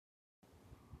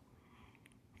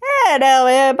Hello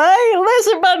everybody,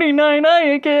 Elizabeth99,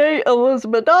 aka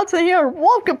Elizabeth Dodson here.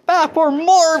 Welcome back for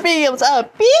more videos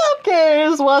of video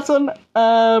games. What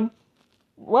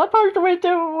part did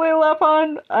we left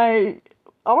on?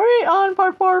 Are we on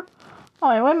part 4?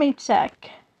 Alright, let me check.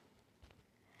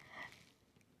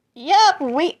 Yep,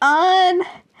 we on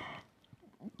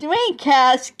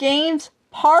Dreamcast games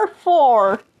part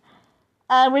 4.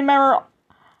 Remember,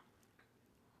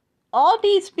 all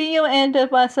these video and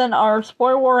lessons are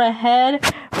spoiler ahead.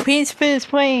 Please finish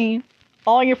playing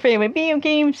all your favorite video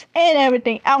games and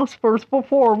everything else first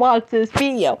before watch this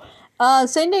video.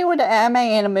 Same thing with the anime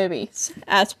and the movies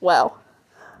as well.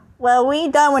 Well, we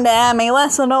done with the anime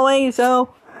lesson already,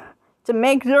 so to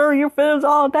make sure you finish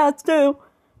all that too.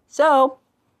 So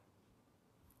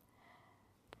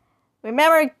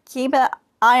remember, keep an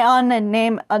eye on the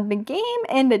name of the game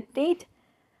and the date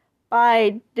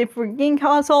by different game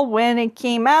console when it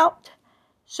came out.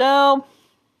 So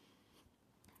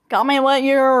comment what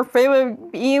your favorite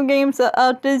video games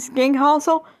of this game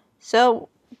console. So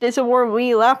this is where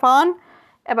we left on.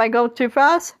 If I go too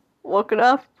fast, look it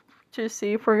up to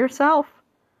see for yourself.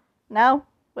 Now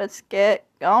let's get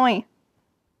going.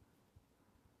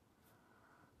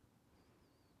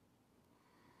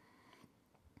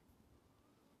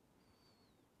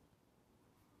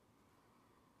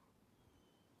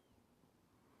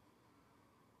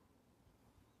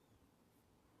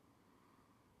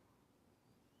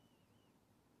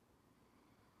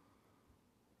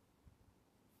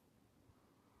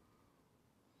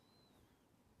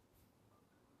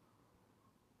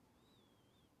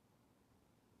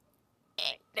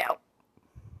 No.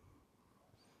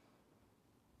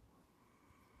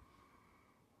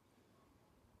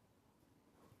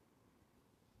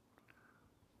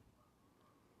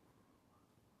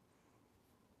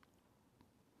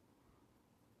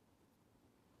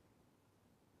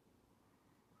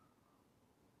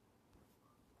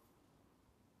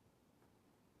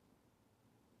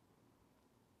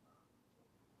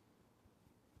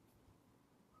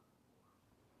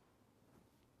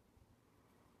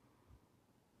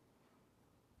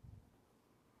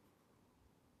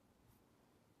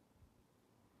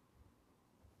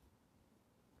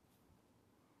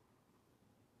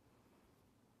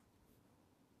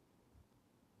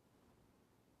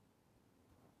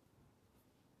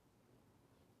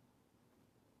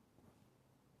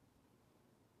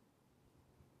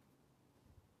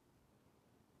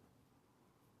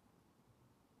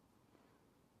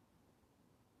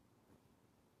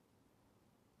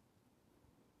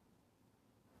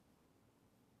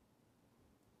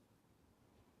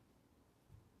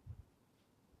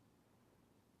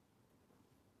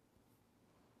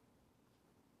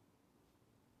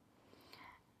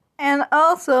 And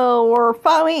also, we're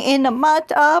finally in the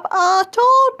month of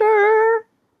October.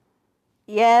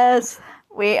 Yes,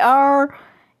 we are.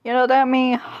 You know, that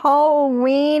means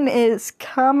Halloween is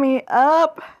coming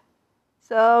up.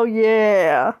 So,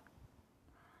 yeah.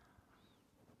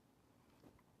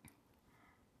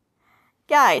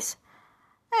 Guys,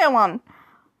 hang on.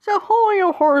 So, hold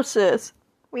your horses.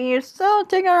 We are still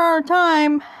taking our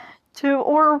time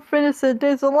to finish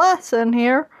this lesson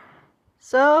here.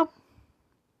 So,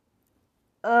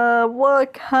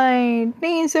 what kind of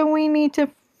things do we need to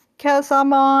catch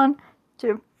up on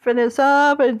to finish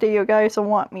up? And do you guys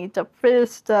want me to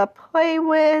finish the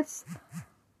playlist?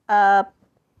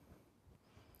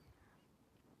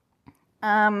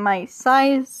 My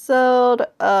side sold,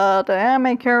 the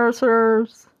anime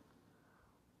characters,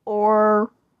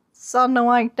 or something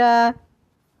like that.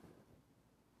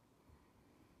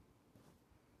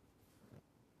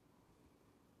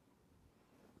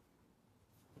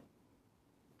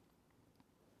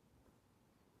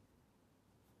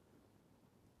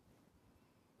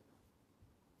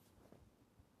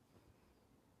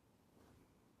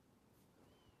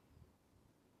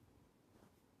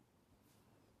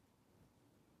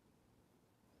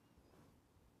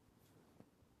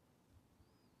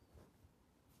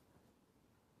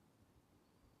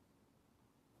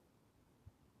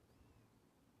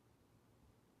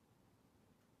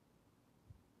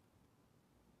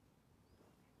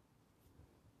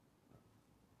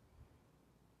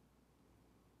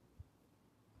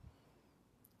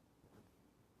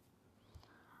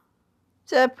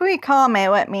 So please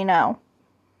comment, let me know.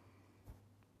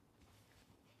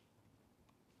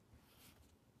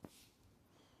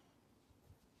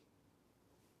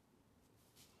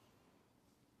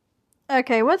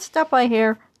 Okay, let's stop by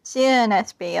here. See you in the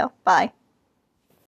next video. Bye.